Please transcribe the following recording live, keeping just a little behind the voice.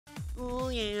Oh,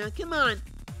 yeah, come on.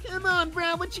 Come on,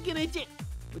 bro, what you gonna do?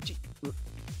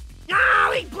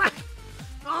 Oh, he blast!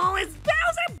 Oh, his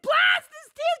Bowser blast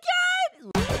is too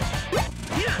good!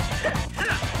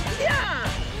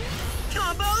 Yeah!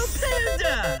 Combo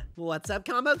Panda! What's up,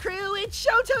 Combo Crew? It's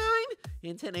showtime!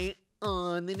 And today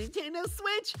on the Nintendo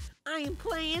Switch, I am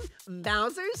playing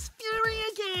Bowser's Fury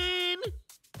again!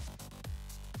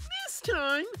 This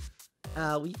time,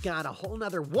 we've got a whole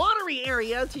nother watery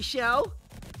area to show.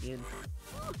 And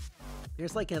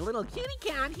there's like a little kitty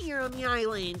cat here on the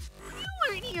island. You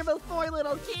weren't here before,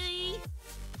 little kitty.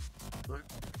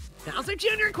 Bowser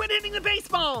Jr., quit hitting the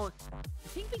baseball. I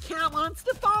think the cat wants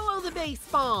to follow the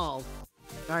baseball.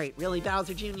 All right, really,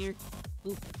 Bowser Jr.?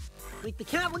 Ooh, like the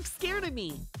cat looks scared of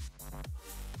me.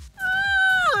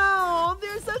 Oh,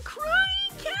 there's a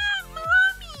crying cat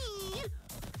mommy.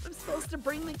 I'm supposed to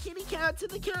bring the kitty cat to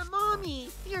the cat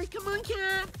mommy. Here, come on,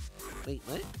 cat. Wait,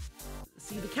 what?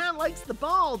 See, the cat likes the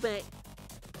ball, but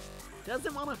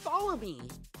doesn't want to follow me.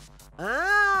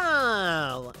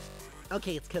 Oh!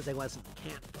 Okay, it's because I wasn't the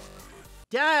cat.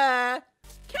 Duh!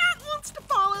 Cat wants to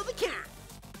follow the cat.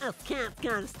 Us cats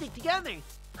gotta stick together.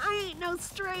 I ain't no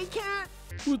stray cat.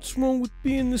 What's wrong with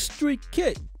being a stray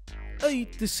cat? I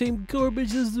eat the same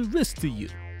garbage as the rest of you.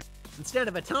 Instead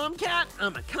of a tomcat,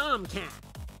 I'm a comcat.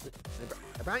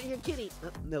 I brought you your kitty. Oh,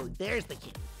 no, there's the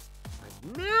kitty.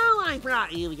 Now I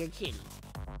brought you your kitty.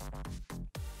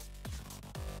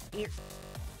 Here.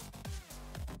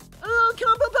 Oh,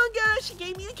 Combo Panda, she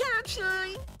gave me the cat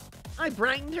shine. I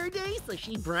brightened her day, so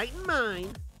she brightened mine.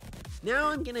 Now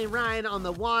I'm gonna ride on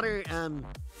the water.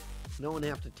 No one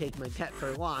have to take my pet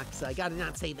for a walk, so I gotta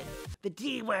not say the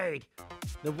D word.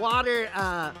 The water,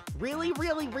 really,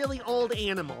 really, really old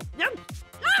animal. No!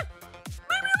 Ah!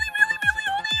 My really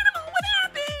old animal! What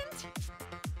happened?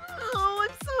 Oh,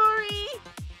 I'm sorry.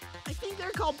 I think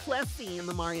they're called Plessy in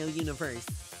the Mario universe.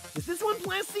 Is this one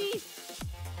Plessy?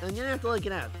 I'm gonna have to look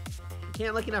it up. I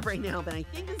can't look it up right now, but I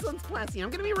think this one's Plessy. I'm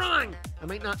gonna be wrong. I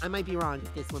might be wrong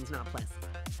if this one's not Plessy.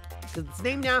 Because it's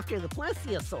named after the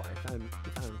plesiosaur, if I'm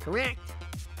correct.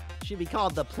 Should be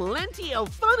called the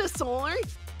Plentiophonisaur.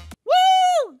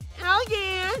 Woo! Hell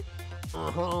yeah!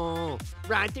 Oh,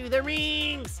 right through the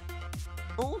rings.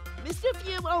 Oh, missed a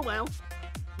few. Oh well.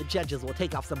 The judges will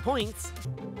take off some points.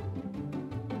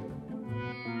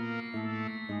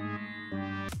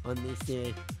 On this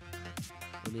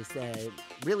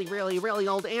really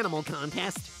old animal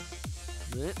contest.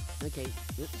 Okay.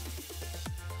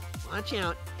 Watch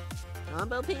out.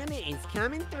 Combo Panda is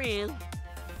coming through.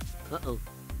 Uh-oh.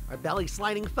 Our belly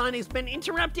sliding fun has been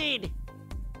interrupted.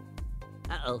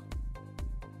 Uh-oh.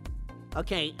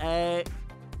 Okay,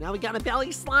 now we got a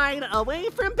belly slide away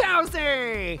from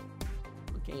Bowser.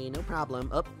 Okay, no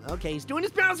problem. Oh, okay, he's doing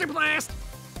his Bowser blast.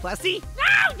 Plessy?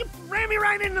 No! You ran me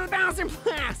right into the Bowser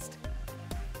blast.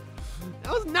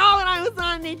 That was not what I was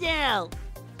on to do. I'm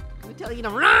gonna tell you to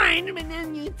run, but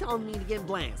then you told me to get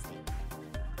blasted.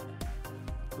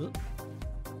 Ooh.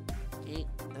 Okay,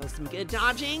 that was some good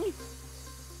dodging.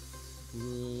 It's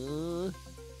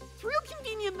real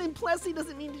convenient that Plessy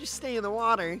doesn't need to just stay in the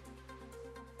water.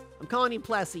 I'm calling you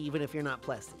Plessy even if you're not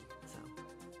Plessy. So,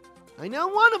 I know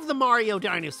one of the Mario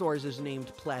dinosaurs is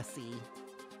named Plessy.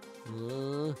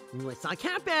 I saw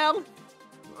Cat Bell.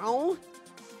 Oh,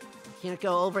 I can't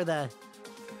go over the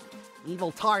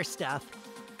evil tar stuff.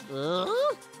 Not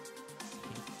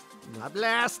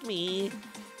blast me.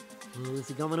 Oh, is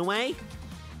he going away?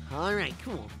 All right,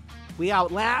 cool. We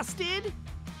outlasted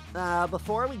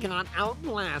before we got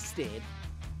outblasted.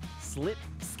 Slip,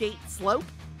 skate, slope.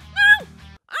 No!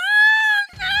 Oh,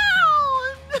 no!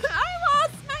 I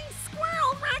lost my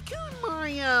squirrel raccoon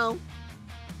Mario.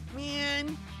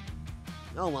 Man.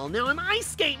 Oh, well, now I'm Ice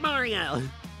Skate Mario.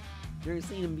 Never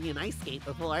seen him be an Ice Skate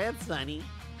before. That's funny.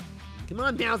 Come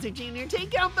on, Bowser Jr.,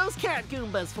 take out those cat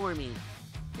Goombas for me.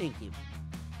 Thank you.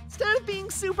 Instead of being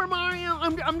Super Mario,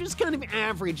 I'm just kind of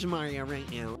average Mario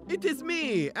right now. It is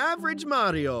me, Average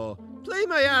Mario. Play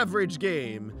my average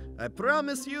game. I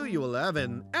promise you, you will have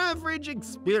an average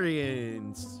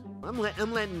experience. I'm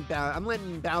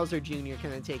letting Bowser Jr.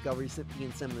 kind of take over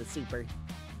being some of the super.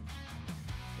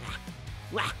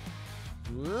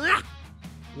 No!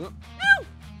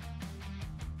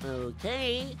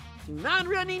 Okay, do not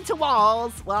run into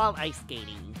walls while ice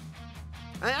skating.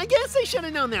 I guess I should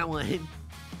have known that one.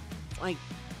 Like,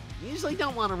 you usually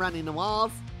don't want to run into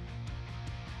walls.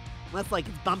 Unless, like,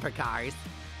 it's bumper cars.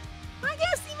 I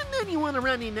guess even then you want to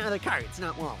run into other carts,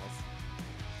 not walls.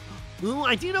 Ooh,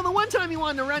 I do know the one time you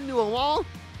wanted to run into a wall.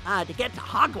 To get to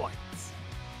Hogwarts.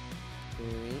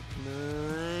 Alright, come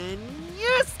on.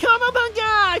 Yes, Combo Panda!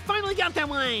 I finally got that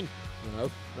one!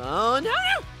 Oh no!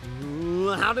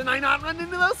 How did I not run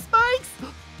into those spikes?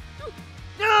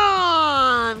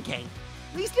 No! Okay.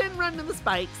 At least I didn't run into the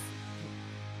spikes.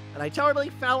 But I totally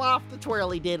fell off the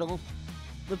twirly diddle.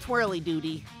 The twirly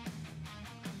doody.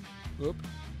 Oop.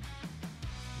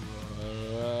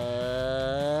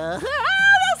 That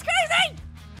was crazy!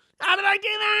 How did I do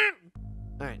that?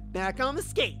 Alright, back on the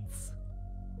skates.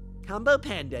 Combo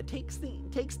Panda takes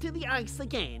to the ice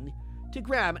again to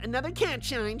grab another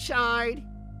Catshine shard.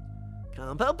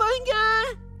 Combo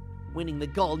Panda! Winning the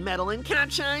gold medal in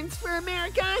Catshines for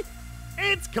America.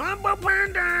 It's Combo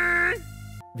Panda!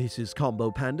 This is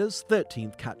Combo Panda's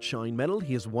 13th Catshine medal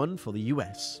he has won for the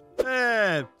US.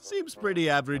 Seems pretty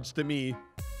average to me.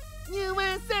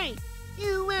 USA!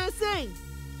 USA!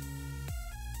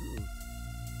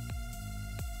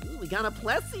 Ooh, we got a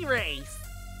Plessy race.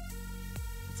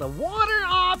 It's a water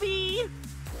obby.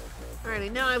 Alright, I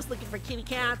know I was looking for kitty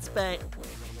cats, but...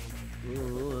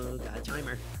 Ooh, got a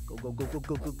timer. Go, go, go, go,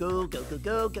 go, go, go, go, go,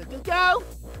 go, go, go, go!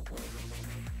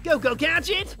 Go, go,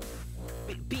 Gadget!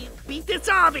 Beat this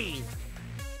obby!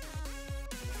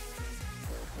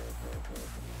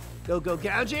 Go, go,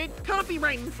 Gadget!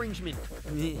 Copyright infringement!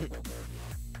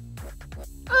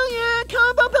 Oh yeah,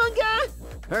 Combo Panda!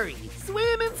 Hurry,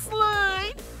 swim and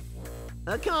slide!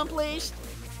 Accomplished!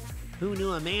 Who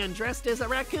knew a man dressed as a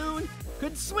raccoon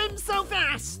could swim so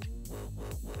fast?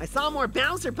 I saw more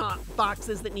Bowser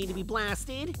boxes that need to be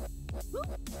blasted. Ooh,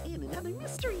 and another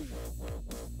mystery.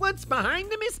 What's behind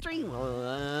the mystery?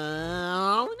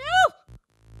 Oh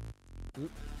no! Ooh,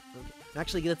 okay.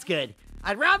 Actually, that's good.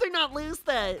 I'd rather not lose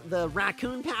the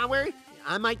raccoon power.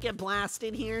 I might get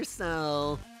blasted here,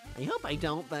 so I hope I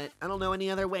don't, but I don't know any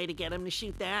other way to get him to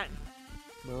shoot that.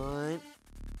 Come on.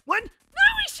 What? No,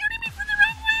 he's shooting me from the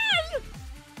wrong way!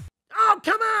 Oh,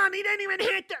 come on! He didn't even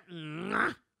hit the...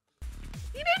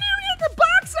 He didn't even hit the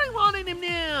box I wanted him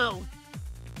to!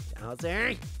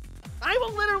 Bowser, I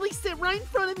will literally sit right in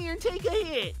front of you and take a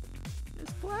hit.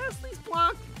 Just blast these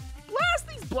blocks. Blast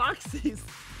these boxes.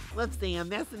 Whoopsie, I'm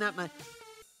messing up my...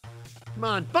 Come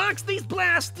on, box these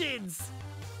blasteds!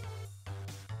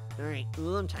 Alright,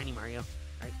 ooh, I'm Tiny Mario.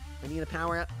 Alright, I need to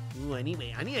power up. Ooh, I need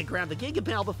to grab the Giga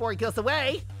Bell before he goes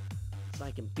away. So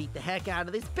I can beat the heck out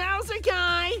of this Bowser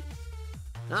guy!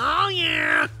 Oh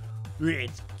yeah!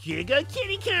 It's Giga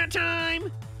Kitty Cat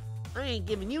time! I ain't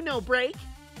giving you no break.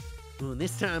 Ooh,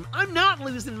 this time, I'm not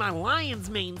losing my lion's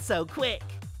mane so quick.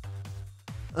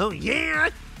 Oh yeah!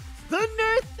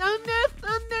 Thunder, thunder,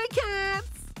 thundercats!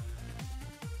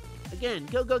 Again,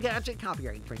 go, go, Gadget,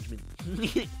 copyright infringement.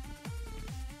 Yeah.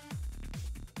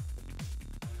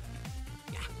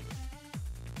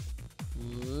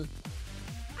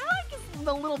 I like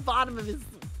the little bottom of his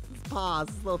paws,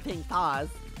 his little pink paws.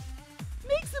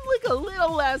 Makes him look a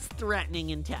little less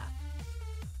threatening and tough.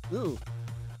 Ooh.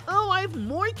 Oh, I have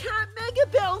more cat mega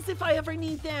bells if I ever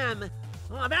need them.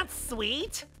 Oh, that's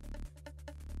sweet.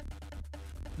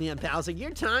 Man, Bowser, your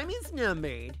time is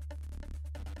numbered.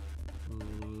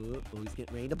 Ooh, oh, he's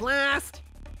getting ready to blast.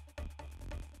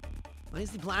 Why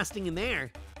is he blasting in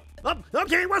there? Oh,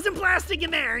 okay, he wasn't blasting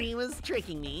in there. He was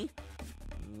tricking me.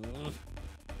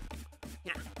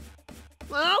 Yeah.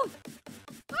 Well,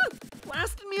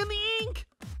 blasted me in the ink.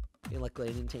 Okay, luckily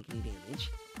I didn't take any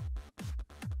damage.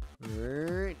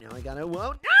 Now I gotta,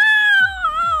 whoa, no!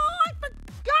 I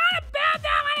forgot about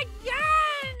that one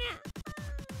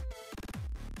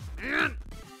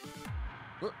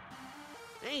again!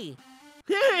 Hey!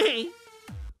 Hey!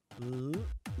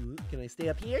 Can I stay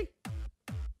up here?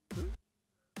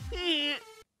 Hey,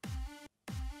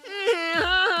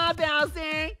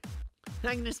 Bowser!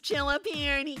 I can just chill up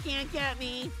here and he can't get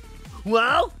me.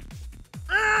 Whoa!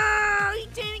 Oh, he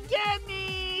didn't get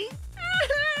me!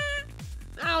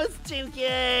 That was too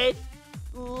good.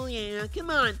 Oh yeah, come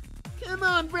on. Come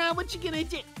on, bro, what you gonna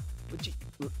do? What you...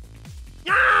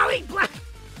 Oh, he blast!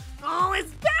 Oh, his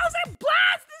Bowser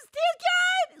blast is too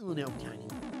good! Oh no, Tiny.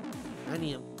 I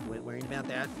need him. Quit worrying about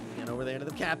that. Get over there to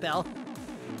the cat bell.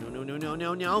 No, no, no, no,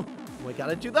 no, no. Oh, I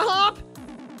gotta do the hop!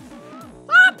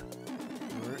 Hop!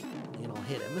 And I'll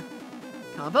hit him.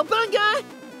 Combo Bunga! Alright,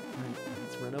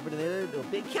 let's run over to the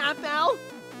big cat bell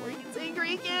before he gets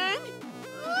angry again.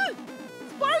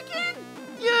 Barking!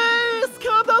 Yes!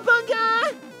 Combo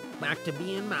Bunga! Back to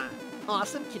being my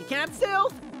awesome kitty cat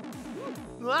self.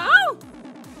 Wow!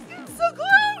 He's getting so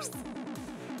close!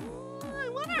 I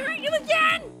want to hurt you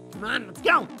again! Come on, let's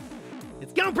go!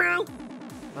 Let's go, bro!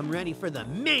 I'm ready for the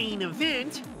main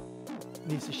event.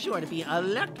 This is sure to be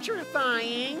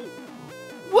electrifying.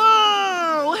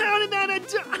 Whoa! How did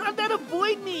that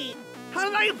avoid me? How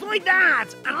did I avoid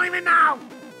that? I don't even know!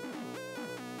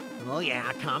 Oh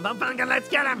yeah, Combo Bunga, let's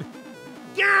get him!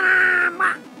 Get him!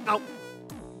 Oh,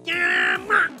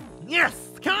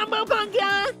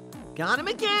 Got him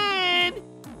again!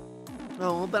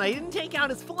 Oh, but I didn't take out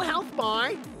his full health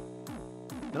bar.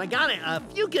 But I got a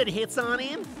few good hits on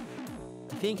him.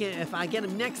 I think if I get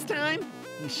him next time,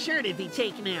 he's sure to be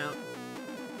taken out.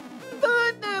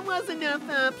 But that was enough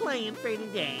playing for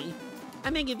today.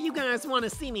 I think if you guys want to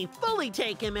see me fully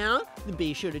take him out, then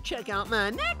be sure to check out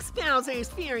my next Bowser's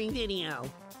Fury video.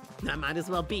 I might as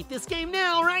well beat this game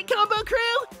now, right, Combo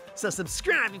Crew? So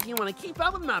subscribe if you want to keep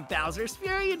up with my Bowser's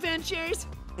Fury adventures.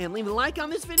 And leave a like on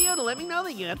this video to let me know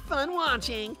that you had fun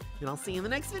watching. And I'll see you in the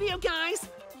next video, guys.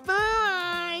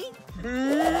 Bye!